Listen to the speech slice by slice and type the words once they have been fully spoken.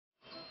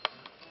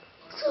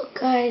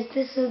Guys,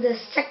 this is the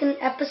second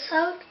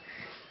episode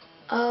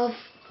of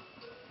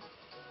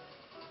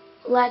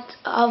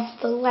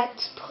the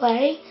Let's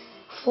Play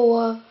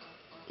for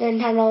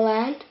Nintendo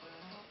Land.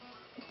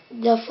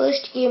 The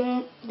first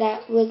game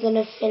that we're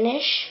gonna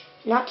finish,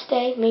 not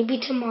today, maybe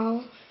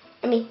tomorrow.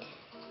 Maybe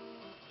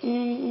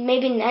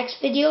next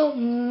video,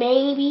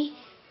 maybe,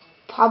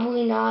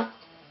 probably not.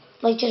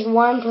 Like just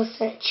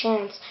 1%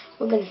 chance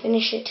we're gonna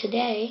finish it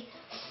today.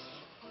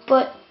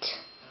 But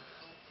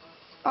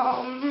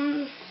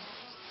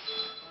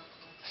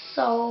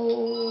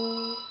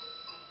so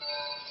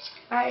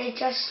I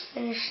just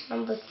finished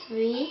number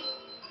 3.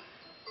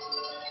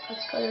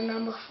 Let's go to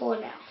number 4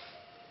 now.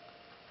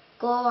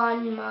 Go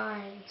on your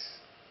minds.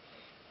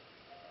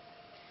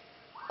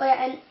 Oh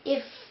yeah, and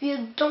if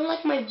you don't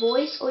like my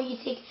voice or you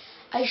think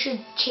I should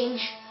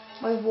change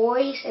my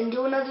voice and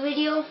do another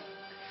video,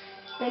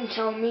 then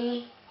tell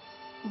me.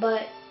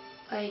 But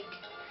like,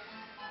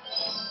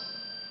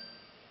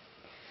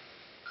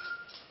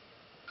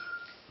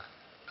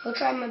 I'll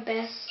try my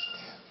best.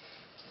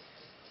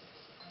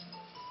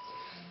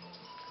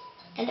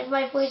 And if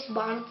my voice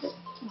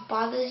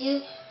bothers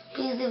you,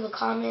 please leave a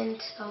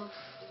comment of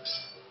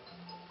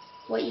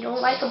what you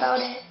don't like about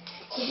it.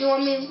 If you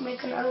want me to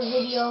make another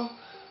video,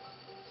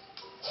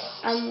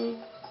 I'm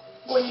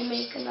going to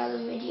make another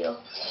video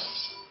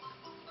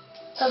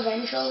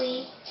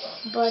eventually,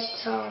 but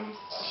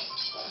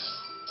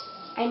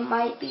I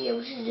might be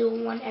able to do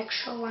one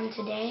extra one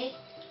today.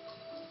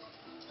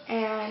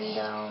 And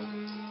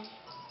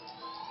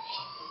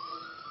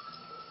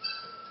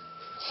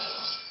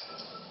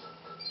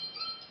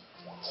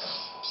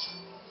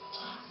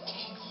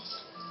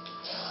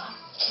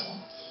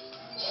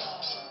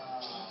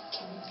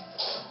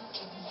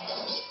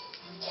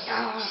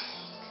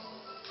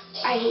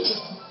I hate you.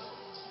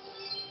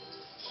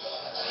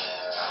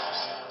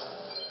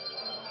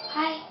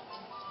 Hi.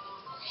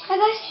 Hi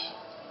guys.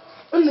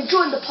 Let me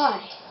join the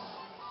party.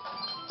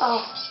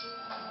 Oh,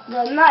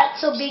 the not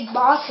so big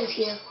boss is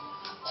here.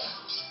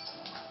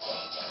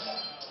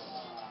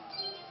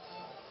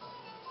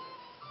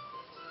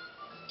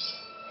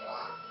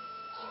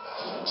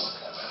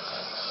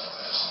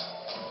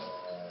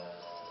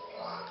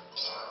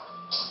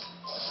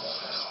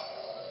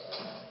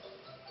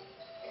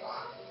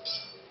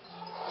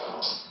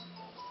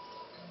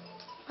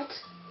 What?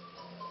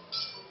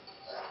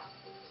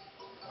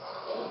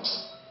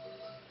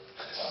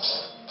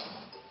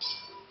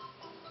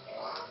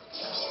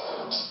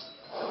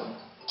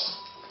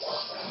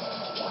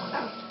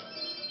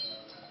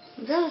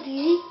 That was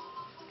easy.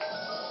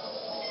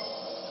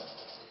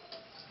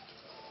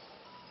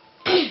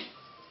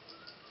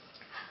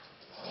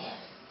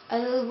 I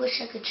really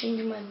wish I could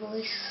change my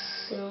voice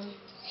soon.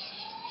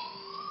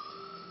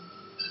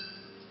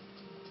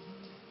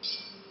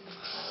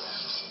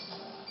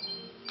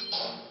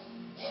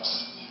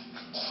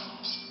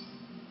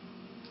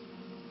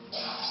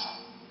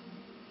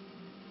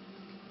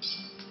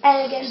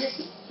 And again, this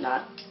is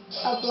not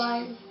a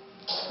blind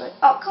play.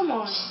 Oh, come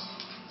on.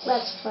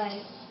 Let's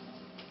play.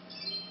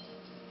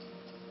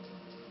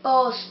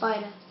 Oh,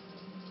 spider.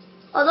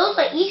 Oh, those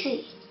are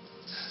easy.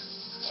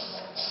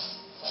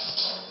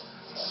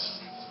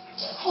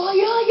 Oh,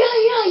 yeah.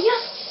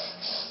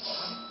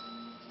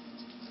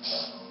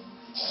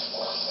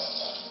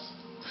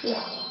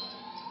 Yeah.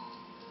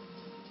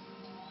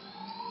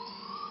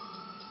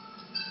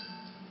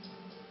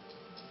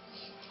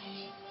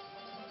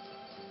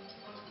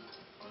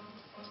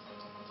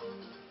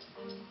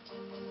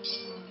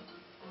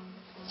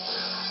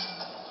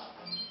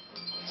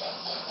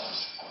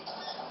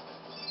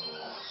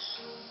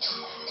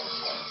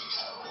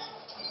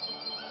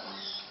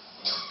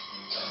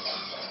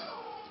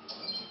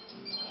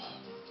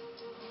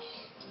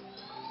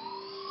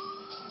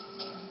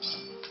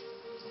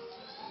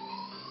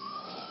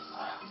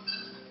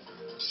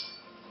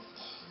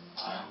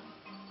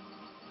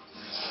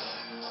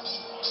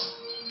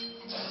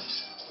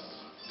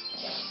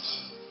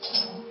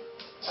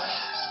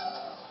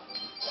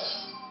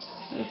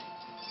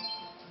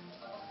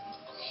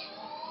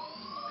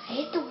 I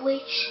hate the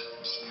witch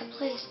that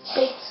plays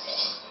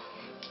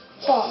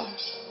baseball.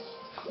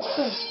 I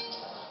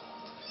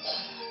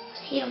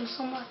hate him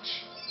so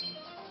much.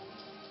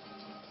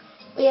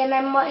 Oh, yeah, and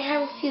I might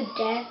have a few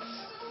deaths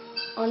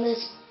on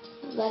this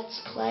Let's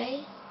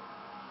Play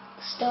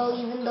still,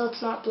 even though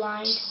it's not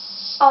blind.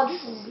 Oh,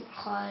 this is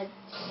hard.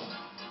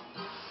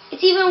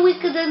 It's even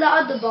weaker than the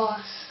other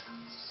boss.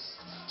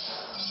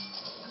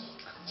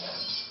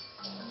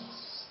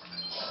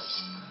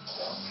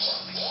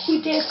 You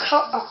did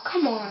oh,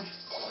 come on.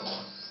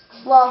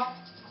 Well,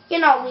 you're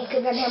not weaker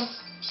than him.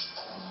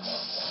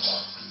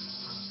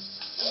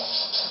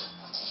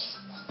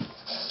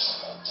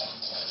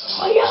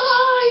 Oh, yeah.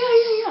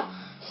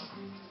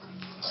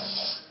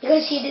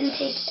 Because he didn't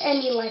take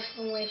any life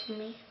away from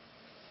me.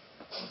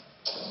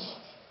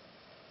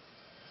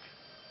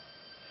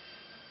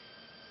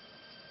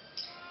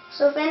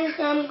 So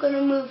eventually I'm going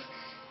to move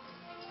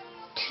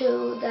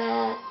to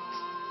that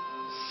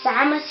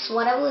Samus,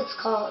 whatever it's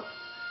called.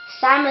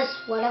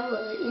 Samus,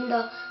 whatever, in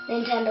the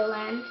Nintendo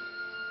Land.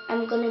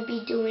 I'm gonna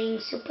be doing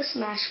Super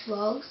Smash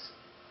Bros.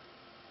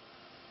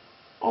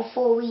 Or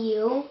for Wii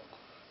U.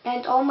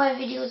 And all my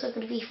videos are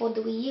gonna be for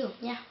the Wii U,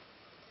 yeah.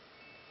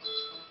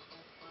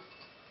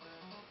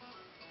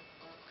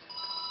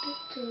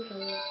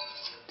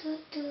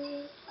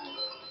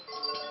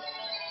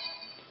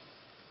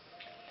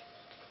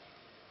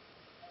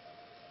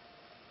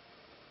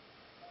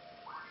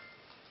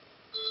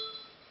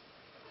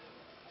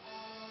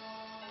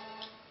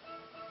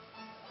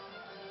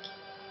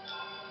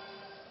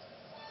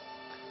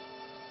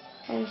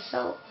 And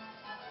so,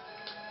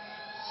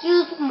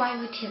 here's my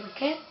routine,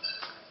 okay?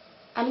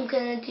 I'm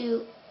gonna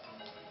do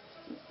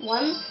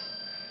one.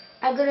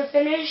 I'm gonna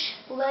finish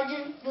the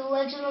Legend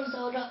of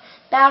Zelda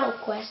Battle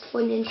Quest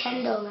for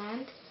Nintendo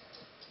Land,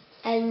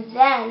 and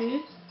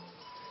then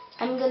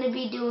I'm gonna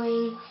be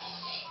doing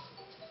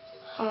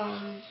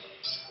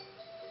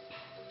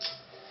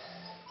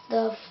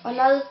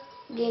another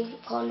game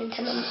called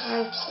Nintendo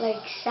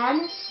like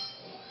Samus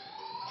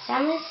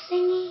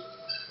thingy,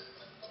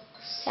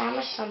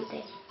 Samus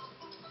something.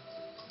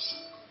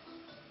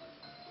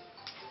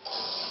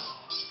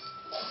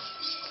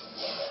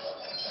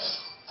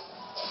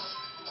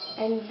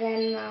 And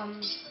then,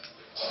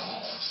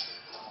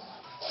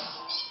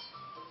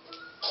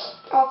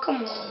 oh,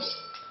 come on.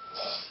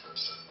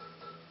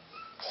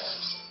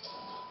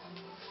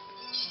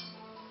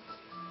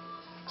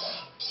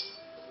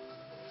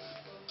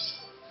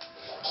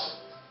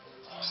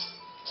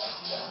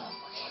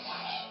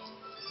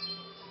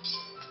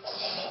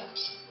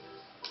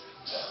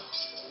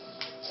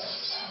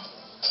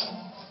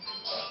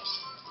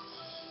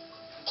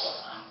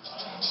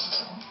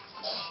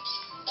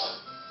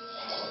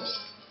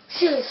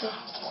 Seriously.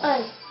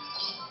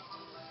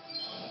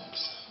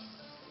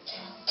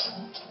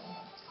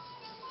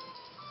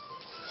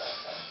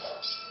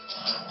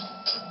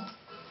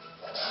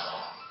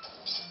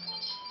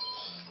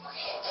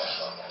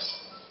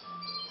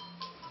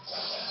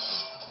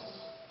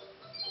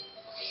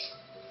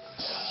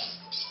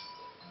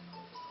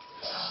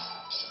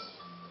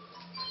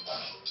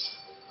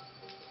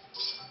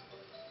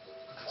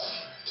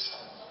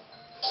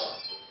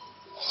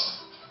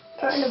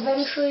 And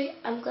eventually,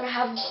 I'm gonna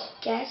have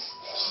guests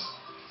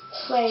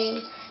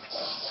playing.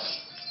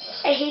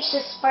 I hate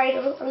this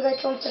spider. I'm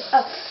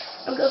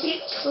gonna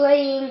be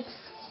playing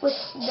with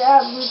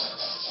them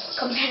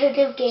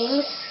competitive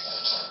games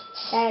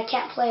that I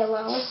can't play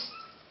alone.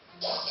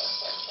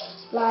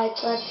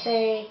 Like, let's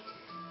say,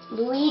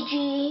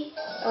 Luigi's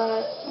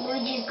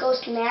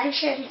Ghost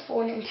Mansion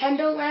for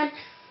Nintendo Land.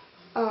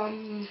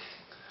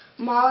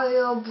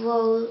 Mario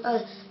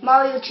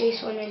Chase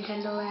for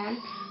Nintendo Land.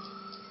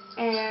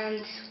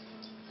 And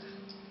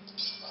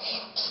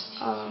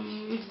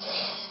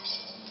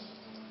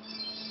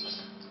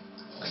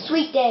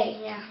Sweet Day,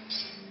 yeah.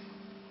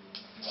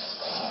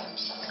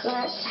 It's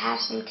gonna have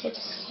some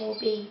tips for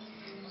being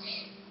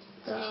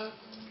the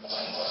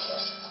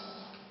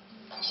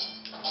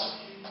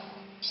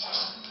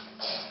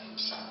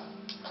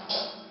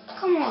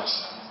come on,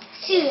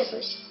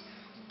 seriously.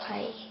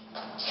 I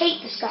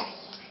hate this guy.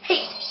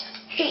 Hate.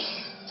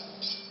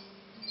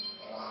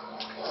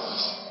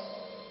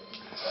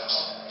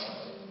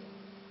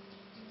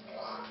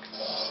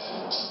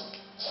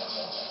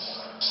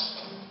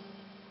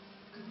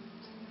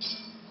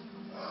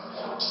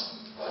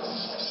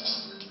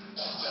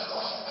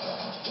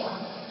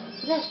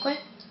 That's quick.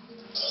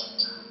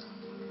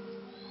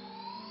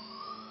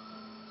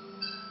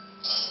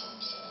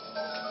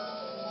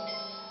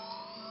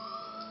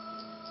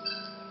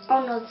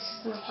 Oh no, this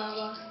isn't a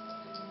firewall.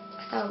 I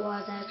thought it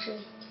was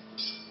actually.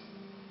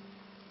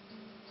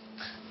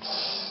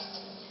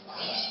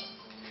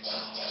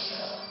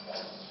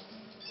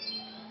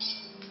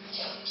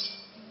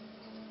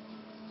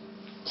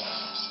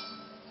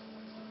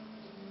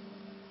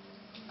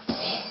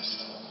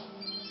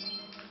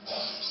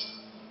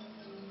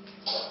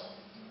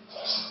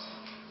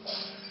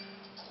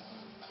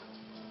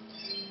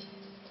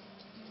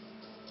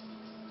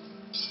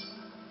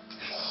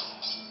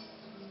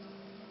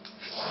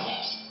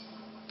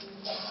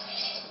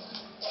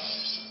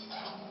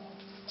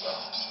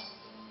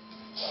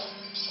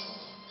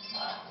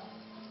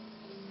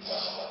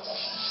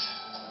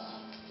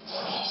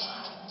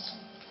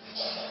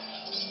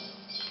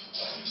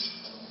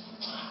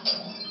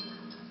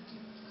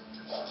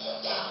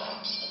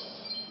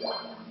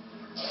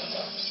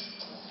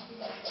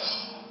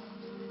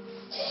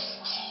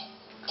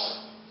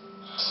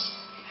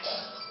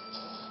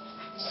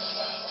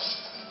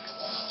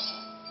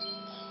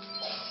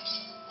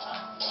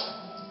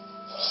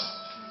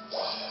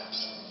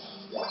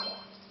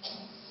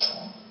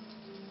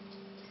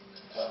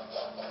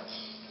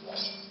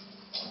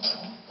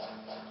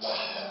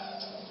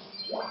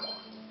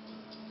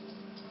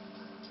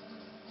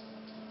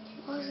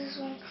 What was this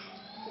one?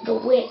 The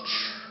witch.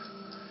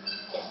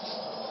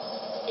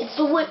 It's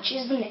the witch,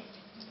 isn't it?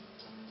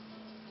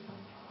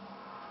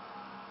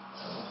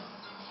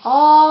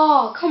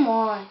 Oh, come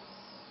on.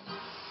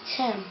 It's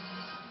him.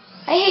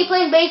 I hate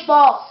playing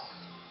baseball.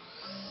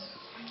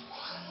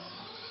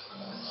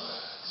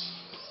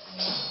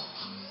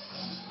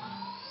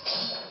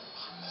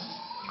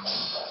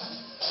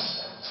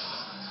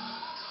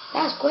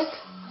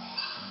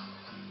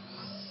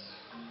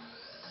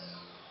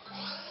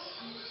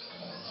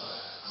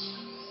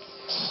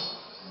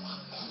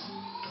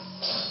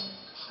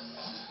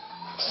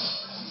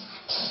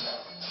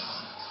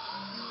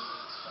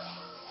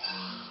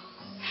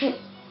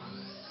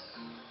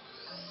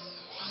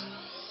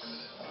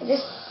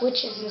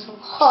 which isn't so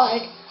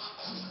hard.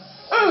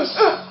 Oh,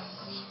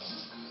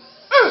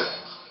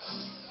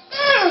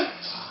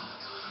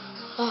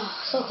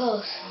 so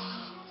close.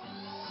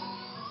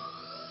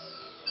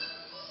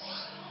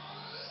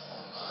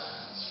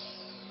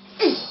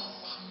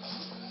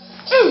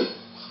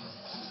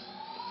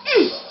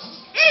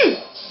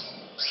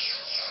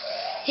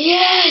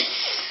 Yes!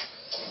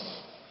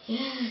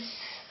 Yes.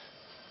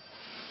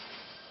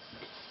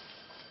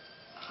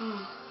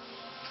 Oh.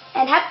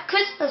 And happy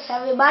Christmas,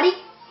 everybody.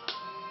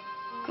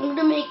 I'm going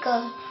to make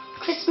a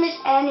Christmas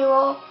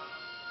annual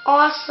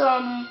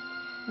awesome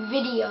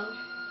video.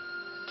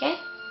 Okay?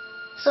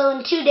 So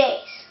in 2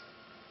 days.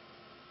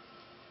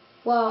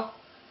 Well,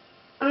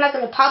 I'm not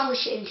going to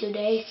publish it in 2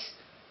 days.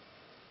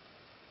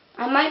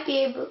 I'm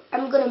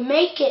going to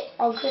make it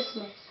on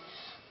Christmas.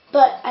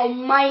 But I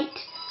might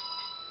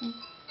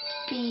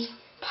be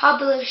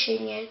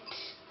publishing it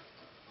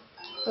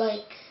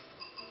like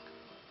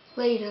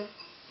later.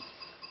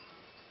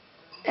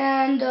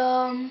 And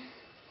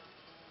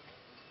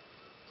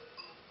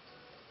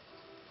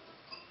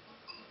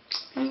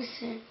let me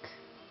think.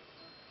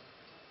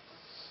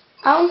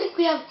 I don't think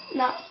we have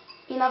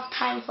enough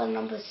time for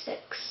number 6,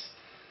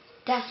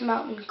 Death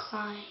Mountain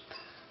Climb.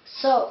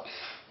 So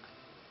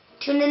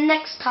tune in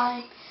next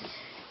time,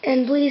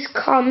 and please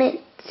comment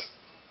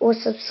or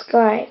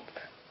subscribe.